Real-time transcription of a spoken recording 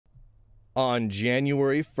On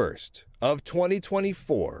January 1st of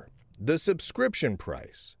 2024, the subscription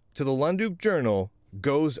price to the Lunduk Journal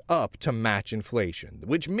goes up to match inflation,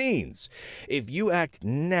 which means if you act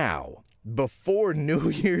now, before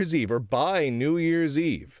New Year's Eve or by New Year's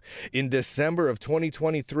Eve in December of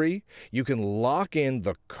 2023, you can lock in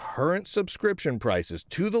the current subscription prices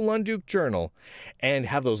to the Lunduk Journal and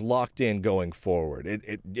have those locked in going forward.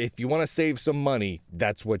 If you want to save some money,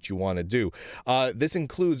 that's what you want to do. This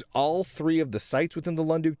includes all three of the sites within the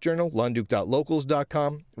Lunduk Journal,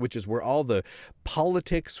 lunduk.locals.com, which is where all the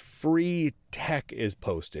politics-free tech is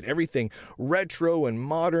posted. Everything retro and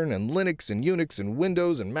modern and Linux and Unix and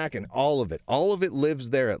Windows and Mac and all of it. All of it lives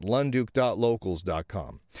there at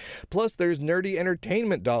lunduk.locals.com. Plus, there's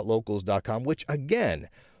nerdyentertainment.locals.com, which again,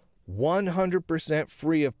 100%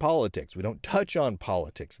 free of politics. We don't touch on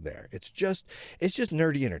politics there. It's just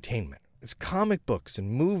nerdy entertainment. It's comic books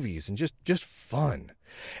and movies and just fun.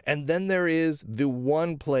 And then there is the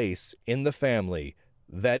one place in the family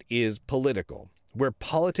that is political, where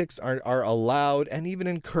politics are allowed and even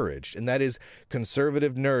encouraged, and that is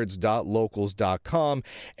conservativenerds.locals.com,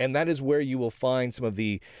 and that is where you will find some of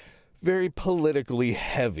the very politically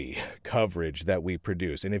heavy coverage that we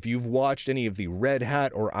produce. And if you've watched any of the Red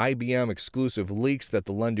Hat or IBM exclusive leaks that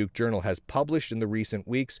the Lunduk Journal has published in the recent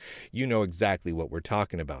weeks, you know exactly what we're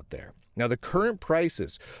talking about there. Now, the current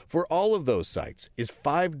prices for all of those sites is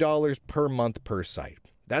 $5 per month per site.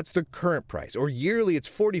 That's the current price. Or yearly, it's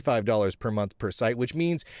 $45 per month per site, which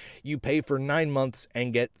means you pay for 9 months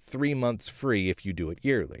and get 3 months free if you do it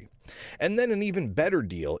yearly. And then an even better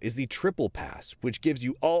deal is the Triple Pass, which gives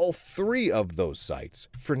you all three of those sites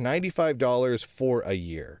for $95 for a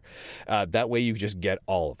year. That way you just get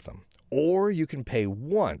all of them. Or you can pay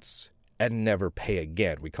once and never pay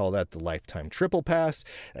again. We call that the Lifetime Triple Pass.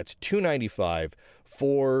 That's $295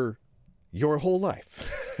 for your whole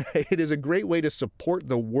life. It is a great way to support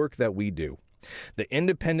the work that we do. The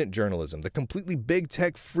independent journalism, the completely big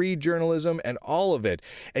tech free journalism and all of it,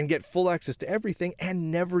 and get full access to everything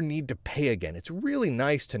and never need to pay again. It's really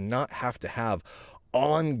nice to not have to have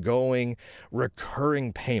ongoing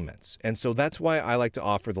recurring payments. And so that's why I like to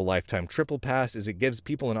offer the Lifetime Triple Pass, is it gives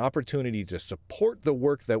people an opportunity to support the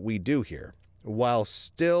work that we do here while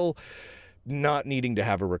still not needing to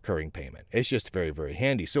have a recurring payment. It's just very, very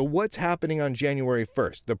handy. So what's happening on January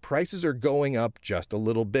 1st? The prices are going up just a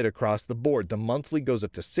little bit across the board. The monthly goes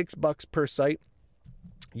up to $6 per site.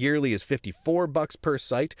 Yearly is $54 per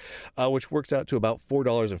site, which works out to about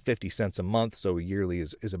 $4.50 a month. So yearly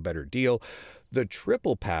is a better deal. The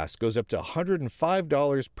Triple Pass goes up to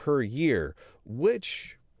 $105 per year,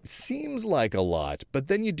 which seems like a lot, but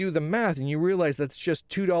then you do the math and you realize that's just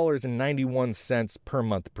 $2.91 per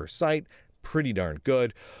month per site. Pretty darn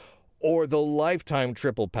good. Or the Lifetime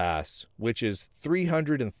Triple Pass, which is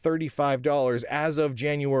 $335 as of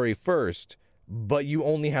January 1st, but you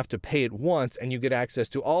only have to pay it once and you get access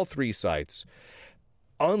to all three sites,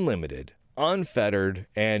 unlimited, unfettered,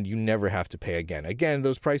 and you never have to pay again. Again,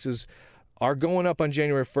 those prices are going up on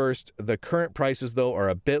January 1st. The current prices, though, are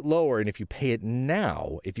a bit lower, and if you pay it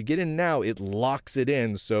now, if you get in now, it locks it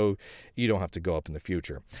in so you don't have to go up in the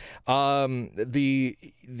future. The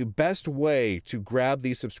best way to grab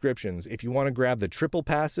these subscriptions, if you want to grab the Triple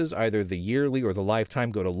Passes, either the yearly or the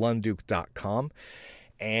lifetime, go to lunduk.com.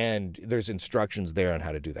 And there's instructions there on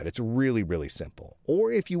how to do that. It's really, really simple.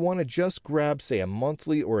 Or if you want to just grab, say, a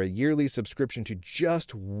monthly or a yearly subscription to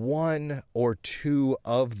just one or two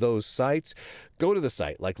of those sites, go to the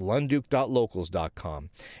site like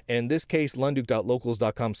lunduk.locals.com. And in this case,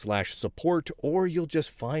 lunduk.locals.com/support, or you'll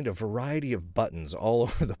just find a variety of buttons all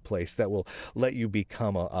over the place that will let you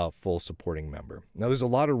become a full supporting member. Now, there's a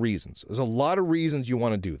lot of reasons. There's a lot of reasons you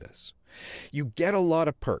want to do this. You get a lot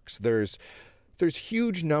of perks. There's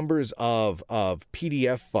huge numbers of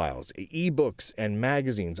PDF files, ebooks, and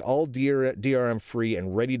magazines, all DRM free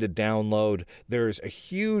and ready to download. There's a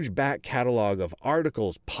huge back catalog of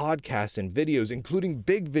articles, podcasts, and videos, including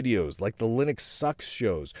big videos like the Linux Sucks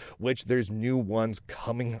shows, which there's new ones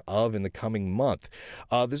coming in the coming month.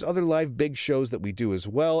 There's other live big shows that we do as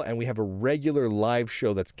well, and we have a regular live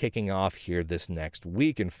show that's kicking off here this next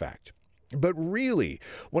week, in fact. But really,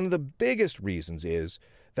 one of the biggest reasons is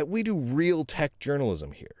that we do real tech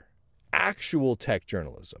journalism here. Actual tech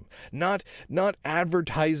journalism. Not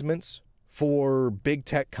advertisements for big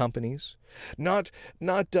tech companies. Not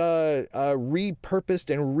repurposed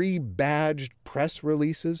and rebadged press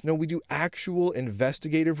releases. No, we do actual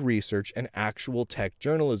investigative research and actual tech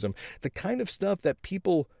journalism. The kind of stuff that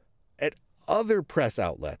people at other press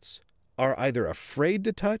outlets are either afraid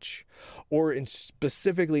to touch or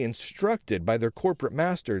specifically instructed by their corporate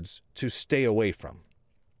masters to stay away from.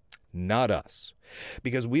 not us.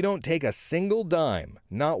 Because we don't take a single dime,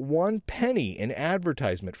 not one penny in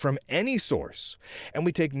advertisement from any source. And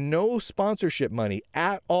we take no sponsorship money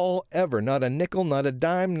at all ever. Not a nickel, not a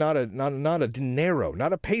dime, not a dinero,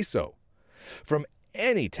 not a peso from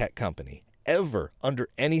any tech company ever under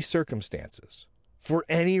any circumstances. For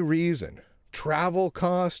any reason. Travel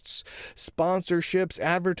costs, sponsorships,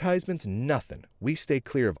 advertisements, nothing. We stay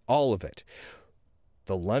clear of all of it.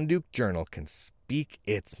 The Lunduke Journal can speak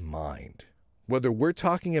its mind. Whether we're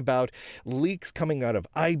talking about leaks coming out of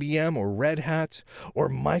IBM or Red Hat or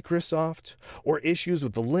Microsoft or issues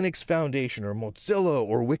with the Linux Foundation or Mozilla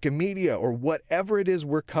or Wikimedia or whatever it is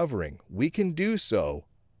we're covering, we can do so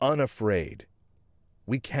unafraid.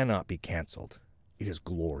 We cannot be canceled. It is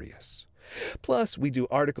glorious. Plus, we do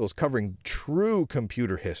articles covering true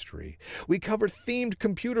computer history. We cover themed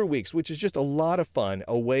computer weeks, which is just a lot of fun,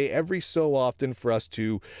 a way every so often for us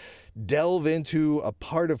to delve into a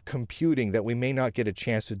part of computing that we may not get a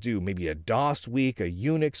chance to do. Maybe a DOS week, a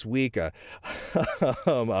Unix week, a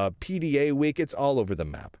PDA week. It's all over the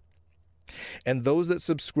map. And those that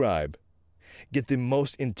subscribe get the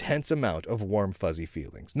most intense amount of warm, fuzzy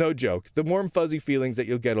feelings. No joke. The warm, fuzzy feelings that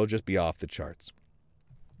you'll get will just be off the charts.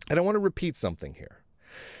 And I want to repeat something here.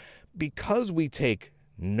 Because we take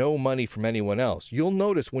no money from anyone else, you'll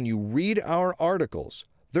notice when you read our articles,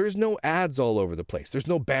 there's no ads all over the place. There's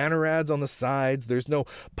no banner ads on the sides. There's no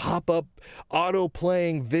pop-up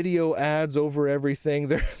auto-playing video ads over everything.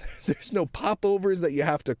 There's no popovers that you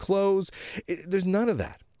have to close. There's none of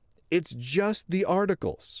that. It's just the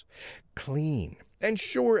articles. Clean. And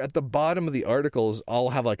sure, at the bottom of the articles, I'll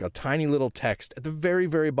have like a tiny little text at the very,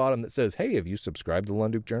 very bottom that says, hey, have you subscribed to the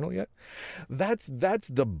Lunduke Journal yet? That's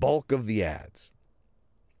the bulk of the ads.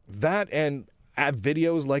 That and add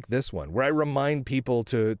videos like this one, where I remind people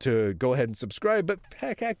to go ahead and subscribe, but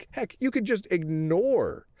heck, you could just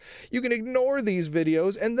ignore. You can ignore these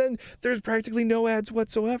videos, and then there's practically no ads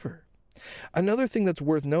whatsoever. Another thing that's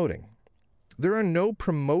worth noting, there are no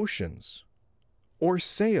promotions or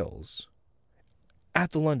sales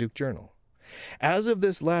at the Lunduke Journal. As of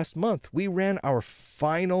this last month, we ran our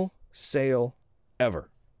final sale ever.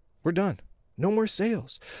 We're done. No more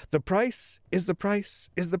sales. The price is the price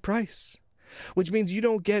is the price. Which means you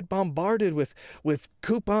don't get bombarded with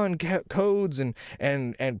coupon codes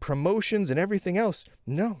and promotions and everything else.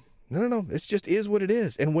 No. It just is what it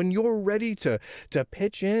is. And when you're ready to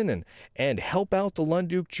pitch in and help out the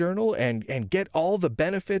Lunduke Journal and get all the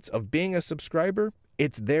benefits of being a subscriber,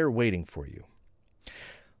 it's there waiting for you.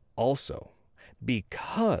 Also,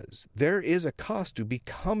 because there is a cost to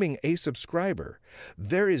becoming a subscriber,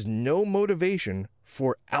 there is no motivation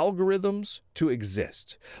for algorithms to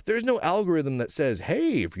exist. There's no algorithm that says,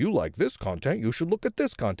 hey, if you like this content, you should look at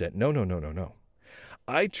this content. No.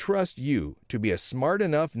 I trust you to be a smart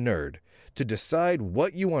enough nerd to decide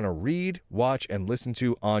what you want to read, watch, and listen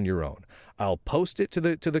to on your own. I'll post it to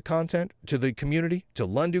the content, to the community, to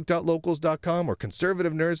lunduke.locals.com or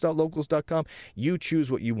conservativenerds.locals.com. You choose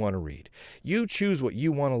what you want to read. You choose what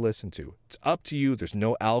you want to listen to. It's up to you. There's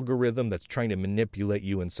no algorithm that's trying to manipulate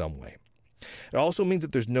you in some way. It also means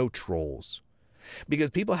that there's no trolls. Because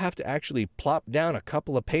people have to actually plop down a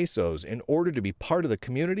couple of pesos in order to be part of the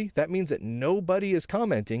community. That means that nobody is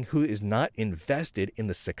commenting who is not invested in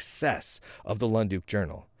the success of the Lunduke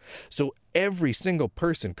Journal. So every single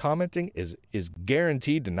person commenting is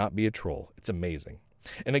guaranteed to not be a troll. It's amazing.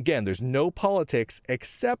 And again, there's no politics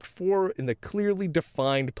except for in the clearly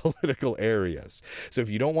defined political areas. So if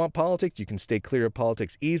you don't want politics, you can stay clear of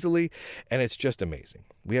politics easily. And it's just amazing.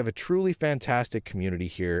 We have a truly fantastic community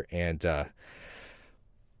here. And,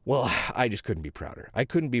 well, I just couldn't be prouder. I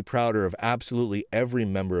couldn't be prouder of absolutely every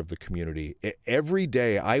member of the community. Every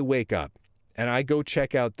day I wake up and I go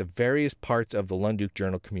check out the various parts of the Lunduke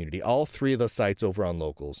Journal community, all three of the sites over on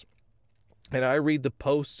Locals. And I read the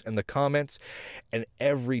posts and the comments, and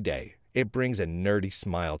every day it brings a nerdy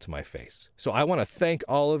smile to my face. So I want to thank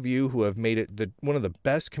all of you who have made it one of the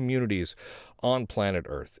best communities on planet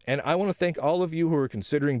Earth. And I want to thank all of you who are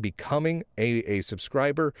considering becoming a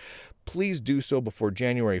subscriber. Please do so before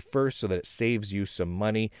January 1st so that it saves you some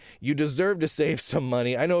money. You deserve to save some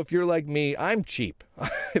money. I know if you're like me, I'm cheap.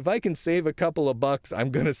 If I can save a couple of bucks, I'm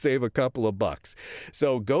going to save a couple of bucks.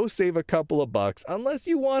 So go save a couple of bucks, unless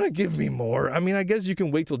you want to give me more. I mean, I guess you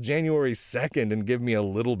can wait till January 2nd and give me a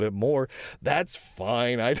little bit more. That's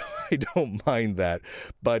fine. I don't mind that.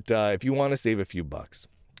 But if you want to save a few bucks,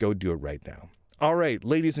 go do it right now. All right,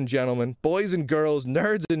 ladies and gentlemen, boys and girls,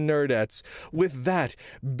 nerds and nerdettes, with that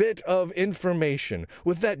bit of information,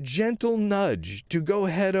 with that gentle nudge to go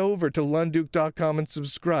head over to lunduke.com and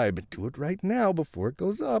subscribe, and do it right now before it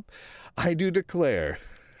goes up, I do declare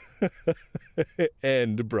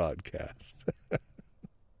End broadcast.